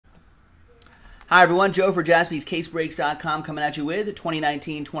Hi everyone, Joe for JaspysCaseBreaks.com coming at you with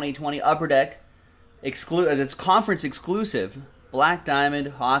 2019-2020 Upper Deck it's conference exclusive Black Diamond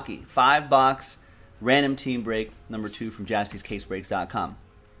Hockey 5-box random team break number 2 from JaspysCaseBreaks.com.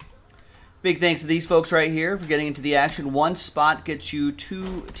 Big thanks to these folks right here for getting into the action. One spot gets you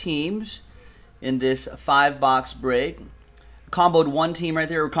 2 teams in this 5-box break. Comboed one team right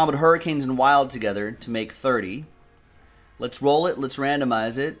there. We comboed Hurricanes and Wild together to make 30. Let's roll it. Let's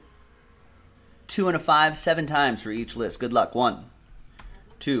randomize it. 2 and a 5, 7 times for each list. Good luck. 1,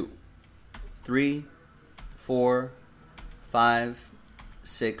 2, 3, 4, 5,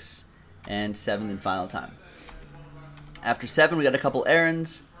 6, and 7th and final time. After 7, we got a couple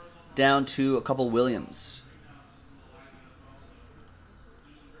Aarons down to a couple Williams.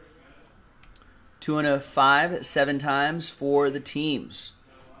 2 and a 5, 7 times for the teams.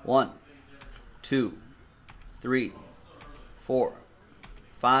 1, 2, 3, 4,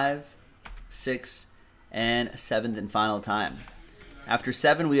 5, 6, and 7th and final time. After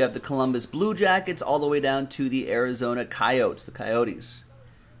 7, we have the Columbus Blue Jackets all the way down to the Arizona Coyotes, the Coyotes.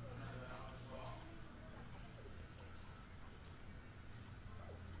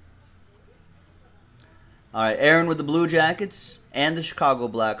 All right, Aaron with the Blue Jackets and the Chicago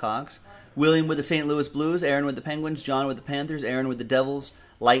Blackhawks. William with the St. Louis Blues, Aaron with the Penguins, John with the Panthers, Aaron with the Devils,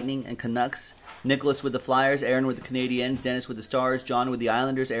 Lightning, and Canucks. Nicholas with the Flyers, Aaron with the Canadiens, Dennis with the Stars, John with the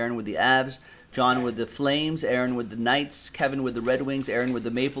Islanders, Aaron with the Avs, John with the Flames, Aaron with the Knights, Kevin with the Red Wings, Aaron with the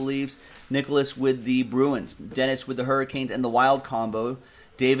Maple Leafs, Nicholas with the Bruins, Dennis with the Hurricanes and the Wild combo,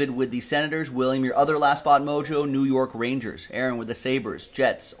 David with the Senators, William, your other last spot mojo, New York Rangers, Aaron with the Sabres,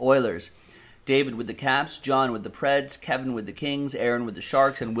 Jets, Oilers, David with the Caps, John with the Preds, Kevin with the Kings, Aaron with the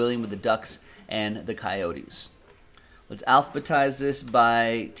Sharks, and William with the Ducks and the Coyotes. Let's alphabetize this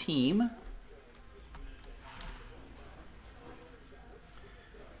by team.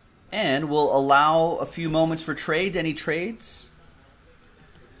 And we'll allow a few moments for trade. Any trades?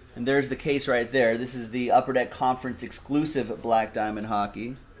 And there's the case right there. This is the Upper Deck Conference exclusive Black Diamond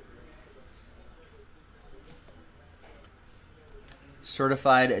Hockey.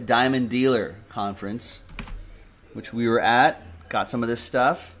 Certified Diamond Dealer Conference, which we were at. Got some of this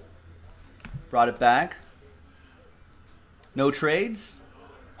stuff. Brought it back. No trades.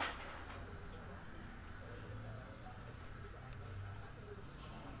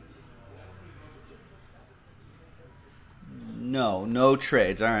 No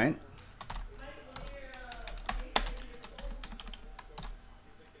trades. All right.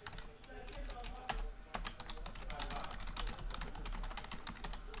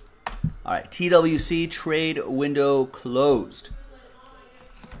 All right. TWC trade window closed.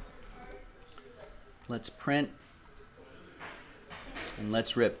 Let's print and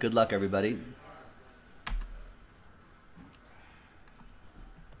let's rip. Good luck, everybody.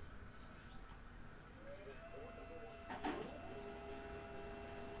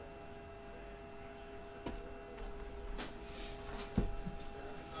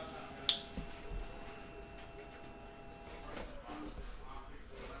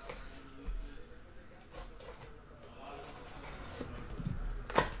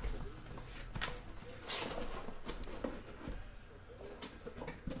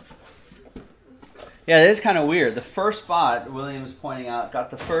 Yeah, it is kind of weird. The first spot, William's pointing out,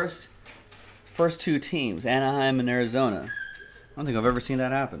 got the first 2 teams, Anaheim and Arizona. I don't think I've ever seen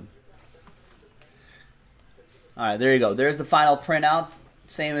that happen. All right, there you go. There's the final printout,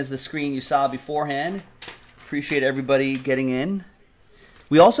 same as the screen you saw beforehand. Appreciate everybody getting in.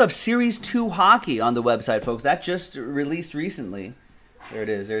 We also have Series 2 hockey on the website, folks. That just released recently. There it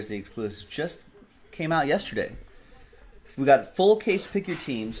is. There's the exclusive. Just came out yesterday. We got full case pick your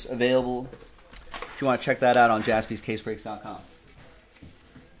teams available. If you want to check that out on JaspysCaseBreaks.com.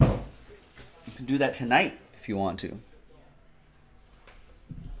 You can do that tonight if you want to.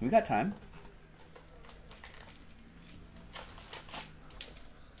 We got time.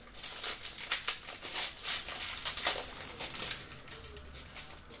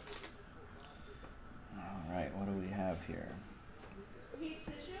 All right, what do we have here?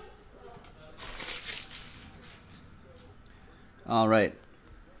 All right.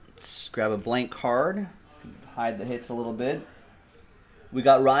 Grab a blank card, hide the hits a little bit. We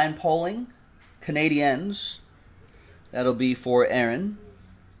got Ryan Poling, Canadiens. That'll be for Aaron.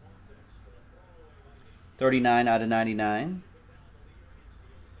 39 out of 99.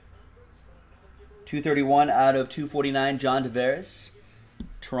 231 out of 249, John Tavares.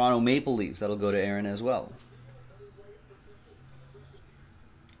 Toronto Maple Leafs. That'll go to Aaron as well.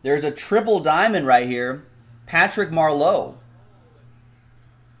 There's a triple diamond right here. Patrick Marleau.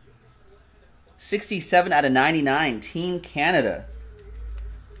 67 out of 99, Team Canada.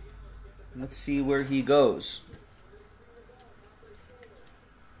 Let's see where he goes.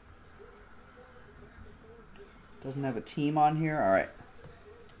 Doesn't have a team on here. All right.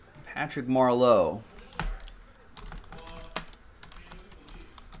 Patrick Marleau.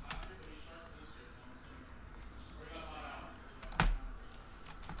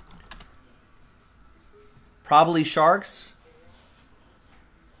 Probably Sharks.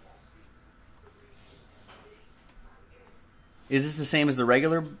 Is this the same as the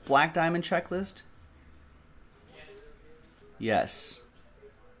regular Black Diamond checklist? Yes.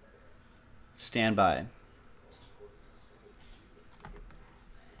 Stand by.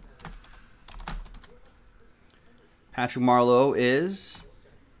 Patrick Marleau is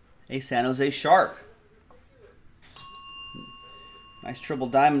a San Jose Shark. Nice triple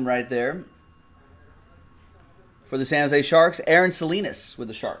diamond right there. For the San Jose Sharks, Aaron Salinas with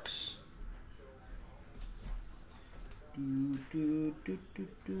the Sharks.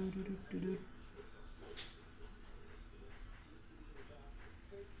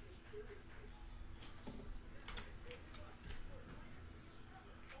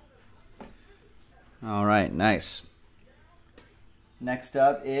 All right, nice. Next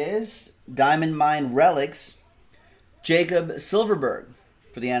up is Diamond Mine Relics, Jacob Silverberg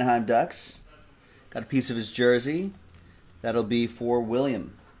for the Anaheim Ducks. Got a piece of his jersey. That'll be for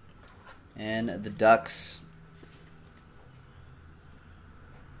William and the Ducks.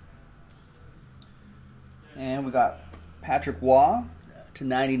 And we got Patrick Waugh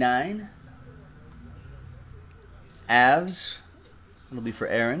 /99. Avs. It'll be for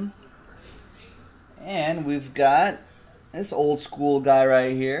Aaron. And we've got this old school guy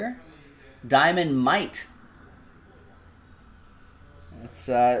right here, Diamond Might. It's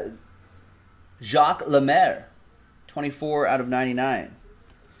Jacques Lemaire, 24/99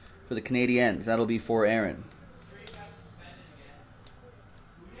 for the Canadiens. That'll be for Aaron.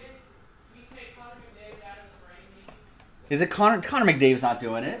 Is it Connor? Connor McDavid's not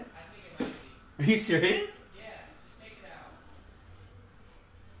doing it. Are you serious? Yeah, just take it out.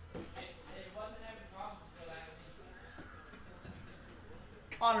 It wasn't Evan Thompson, so that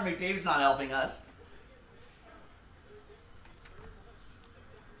Connor McDavid's not helping us.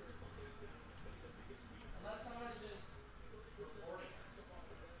 unless someone's just recording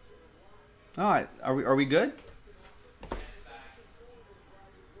us. All right, are we good?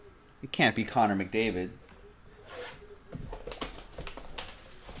 It can't be Connor McDavid.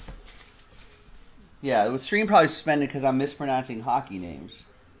 Yeah, the stream probably suspended because I'm mispronouncing hockey names.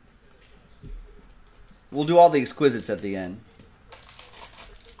 We'll do all the exquisites at the end.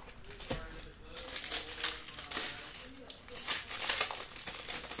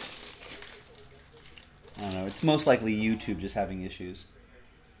 I don't know. It's most likely YouTube just having issues.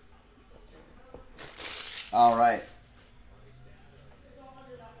 All right.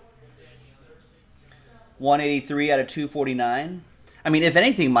 183/249. I mean, if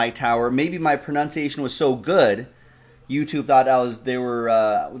anything, Mike Tower, maybe my pronunciation was so good, YouTube thought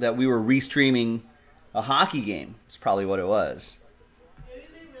that we were restreaming a hockey game. That's probably what it was. Maybe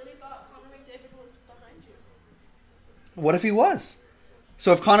they really thought Connor McDavid was behind you. What if he was?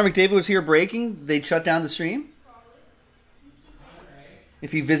 So if Connor McDavid was here breaking, they'd shut down the stream?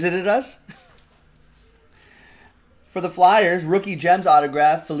 If he visited us? For the Flyers, rookie gems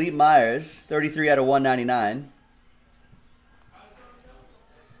autograph, Philippe Myers, 33/199.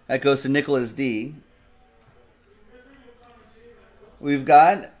 That goes to Nicholas D. We've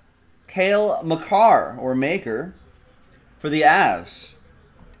got Cale Makar, or Maker, for the Avs.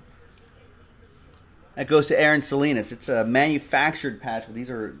 That goes to Aaron Salinas. It's a manufactured patch, but these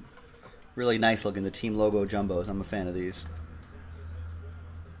are really nice looking, the team logo jumbos. I'm a fan of these.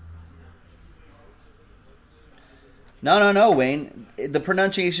 No, Wayne. The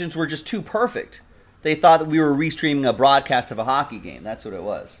pronunciations were just too perfect. They thought that we were restreaming a broadcast of a hockey game. That's what it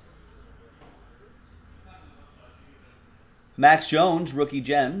was. Max Jones, rookie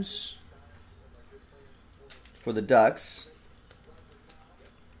gems for the Ducks.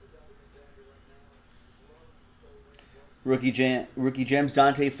 Rookie gems,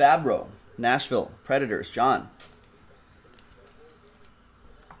 Dante Fabro, Nashville Predators, John.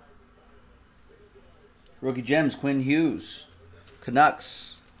 Rookie gems, Quinn Hughes,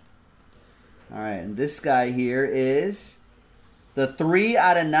 Canucks. All right, and this guy here is the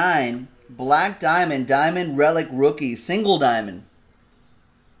 3/9 Black Diamond, Diamond Relic Rookie, single diamond.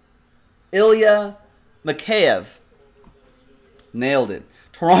 Ilya Mikheyev. Nailed it.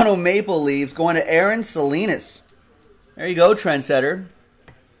 Toronto Maple Leafs going to Aaron Salinas. There you go, trendsetter.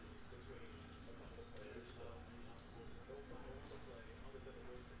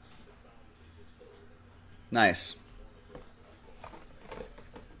 Nice.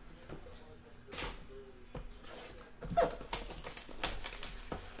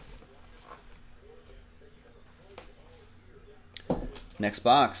 Next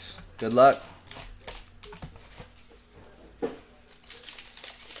box. Good luck.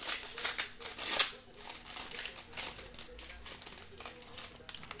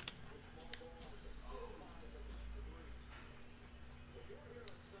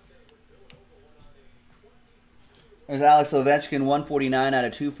 There's Alex Ovechkin, 149 out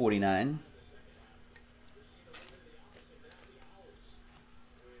of 249.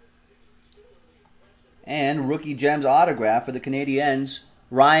 And rookie gems autograph for the Canadiens.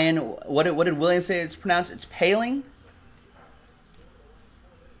 Ryan, what did William say it's pronounced? It's Paling?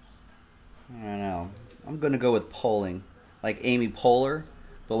 I don't know. I'm going to go with Poling. Like Amy Poehler,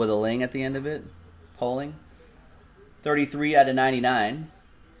 but with a ling at the end of it. Poling. 33 out of 99.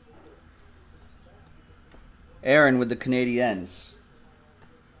 Aaron with the Canadiens.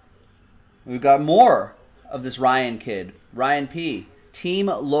 We've got more of this Ryan kid. Ryan P. Team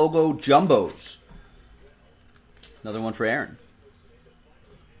Logo Jumbos. Another one for Aaron.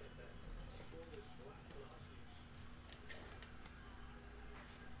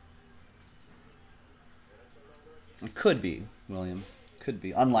 It could be, William. Could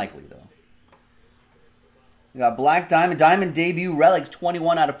be. Unlikely, though. We got Black Diamond. Diamond debut relics,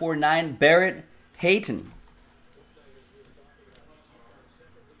 21 out of 49. Barrett Hayton.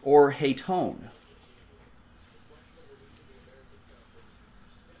 Or Haytone.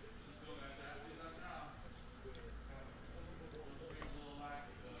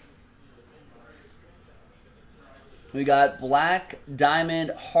 We got Black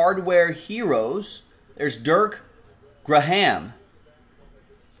Diamond Hardware Heroes. There's Dirk Graham.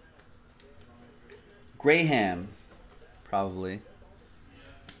 Graham, probably.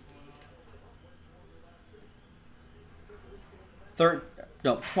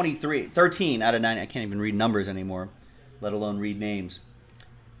 No, 23. 13 out of 90. I can't even read numbers anymore, let alone read names.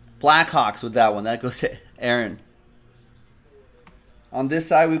 Blackhawks with that one. That goes to Aaron. On this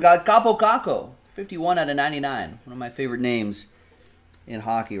side, we've got Capo Caco. 51 out of 99. One of my favorite names in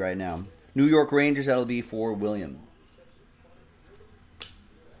hockey right now. New York Rangers, that'll be for William.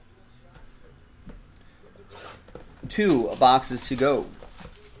 Two boxes to go.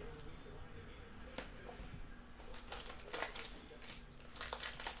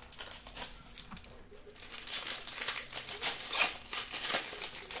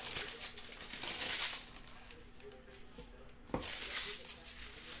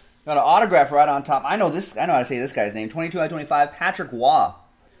 Got an autograph right on top. I know this. I know how to say this guy's name. 22 out of 25. Patrick Waugh.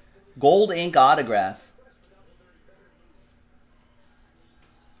 Gold ink autograph.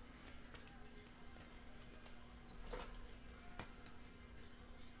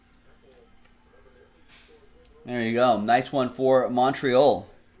 There you go. Nice one for Montreal.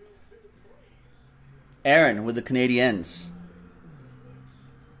 Aaron with the Canadiens.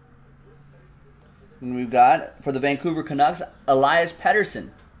 And we've got, for the Vancouver Canucks, Elias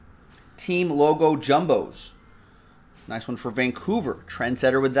Pettersson. Team Logo Jumbos. Nice one for Vancouver.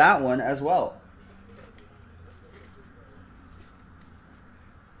 Trendsetter with that one as well.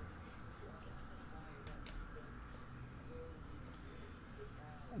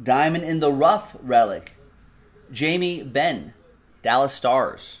 Diamond in the Rough relic. Jamie Benn. Dallas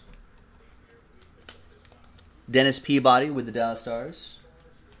Stars. Dennis Peabody with the Dallas Stars.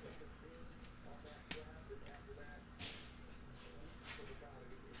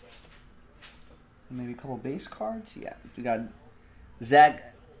 Maybe a couple base cards. Yeah, we got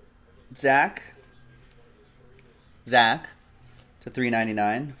Zach to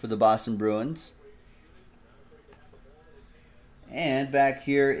 $3.99 for the Boston Bruins. And back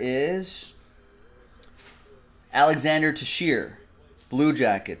here is Alexander Teixeira, Blue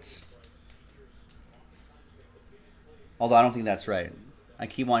Jackets. Although I don't think that's right. I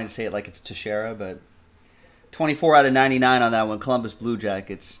keep wanting to say it like it's Teixeira, but 24 out of 99 on that one. Columbus Blue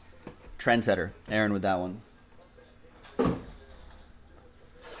Jackets. Trendsetter. Aaron with that one.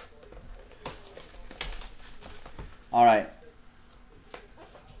 All right.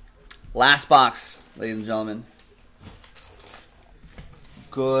 Last box, ladies and gentlemen.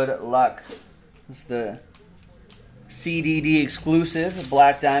 Good luck. This is the CDD exclusive,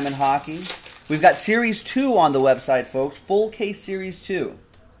 Black Diamond Hockey. We've got Series 2 on the website, folks. Full case Series 2.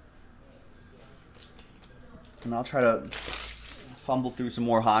 And I'll try to fumble through some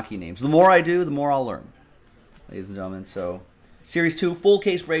more hockey names. The more I do, the more I'll learn, ladies and gentlemen. So, Series 2, full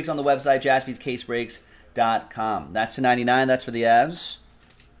case breaks on the website, jaspyscasebreaks.com. That's to 99. That's for the Avs.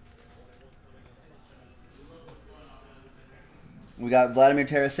 We got Vladimir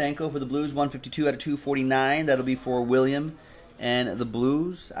Tarasenko for the Blues, 152 out of 249. That'll be for William and the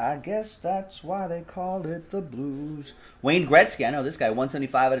Blues. I guess that's why they called it the Blues. Wayne Gretzky, I know this guy,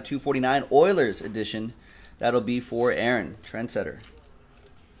 175 out of 249. Oilers edition. That'll be for Aaron, Trendsetter.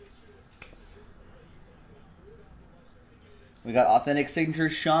 We got authentic signature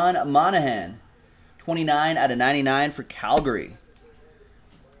Sean Monahan. 29 out of 99 for Calgary.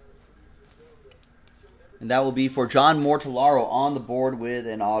 And that will be for John Mortellaro on the board with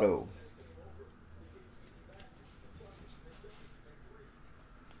an auto.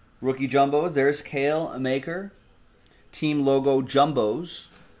 Rookie Jumbos. There's Kale Maker. Team logo Jumbos.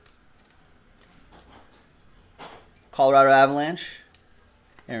 Colorado Avalanche.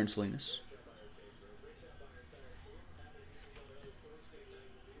 Aaron Salinas.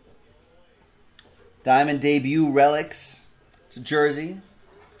 Diamond Debut Relics. It's a jersey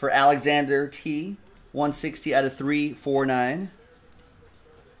for Alexander T. 160 out of 349.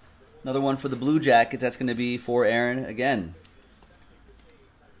 Another one for the Blue Jackets. That's going to be for Aaron again.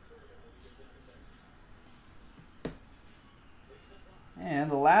 And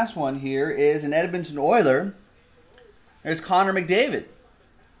the last one here is an Edmonton Oiler. There's Connor McDavid.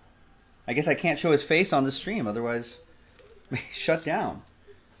 I guess I can't show his face on the stream, otherwise shut down.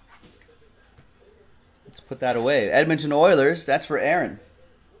 Let's put that away. Edmonton Oilers, that's for Aaron.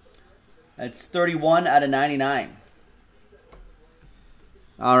 That's 31 out of 99.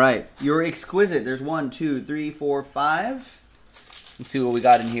 All right, your exquisite. There's 1, 2, 3, 4, 5. Let's see what we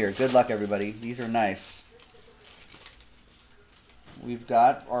got in here. Good luck, everybody. These are nice. We've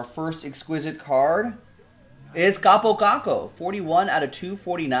got our first exquisite card is Capo Caco, 41 out of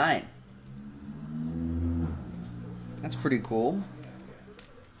 249. That's pretty cool.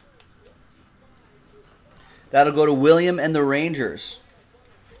 That'll go to William and the Rangers.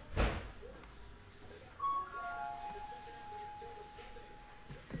 A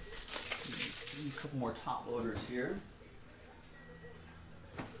couple more top loaders here.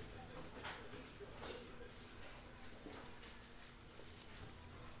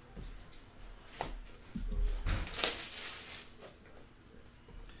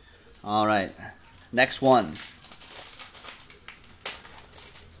 All right, next one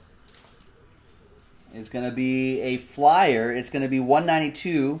is going to be a flyer. It's going to be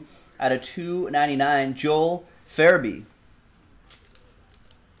 192 out of 299, Joel Farabee.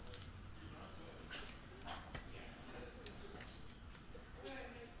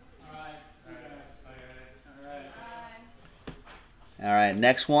 All right,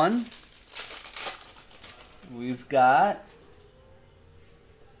 next one. We've got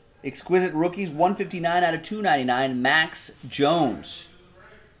Exquisite Rookies, 159 out of 299, Max Jones.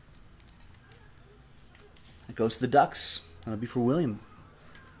 That goes to the Ducks. That'll be for William.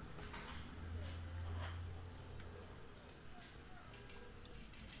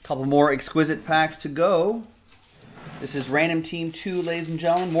 Couple more Exquisite packs to go. This is Random Team 2, ladies and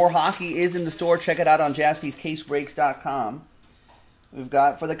gentlemen. More hockey is in the store. Check it out on jaspyscasebreaks.com. We've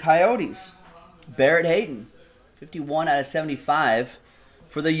got for the Coyotes, Barrett Hayton, 51 out of 75.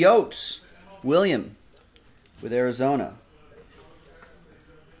 For the Yotes, William with Arizona.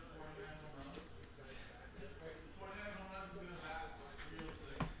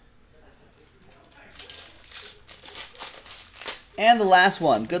 And the last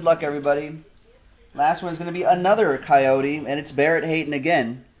one. Good luck, everybody. Last one is going to be another Coyote, and it's Barrett Hayton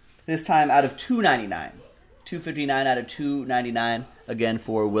again. This time out of 299. 259 out of 299 again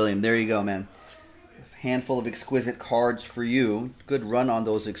for William. There you go, man. Handful of exquisite cards for you. Good run on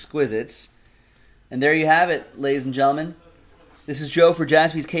those exquisites. And there you have it, ladies and gentlemen. This is Joe for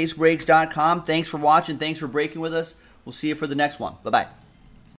jaspyscasebreaks.com. Thanks for watching. Thanks for breaking with us. We'll see you for the next one. Bye-bye.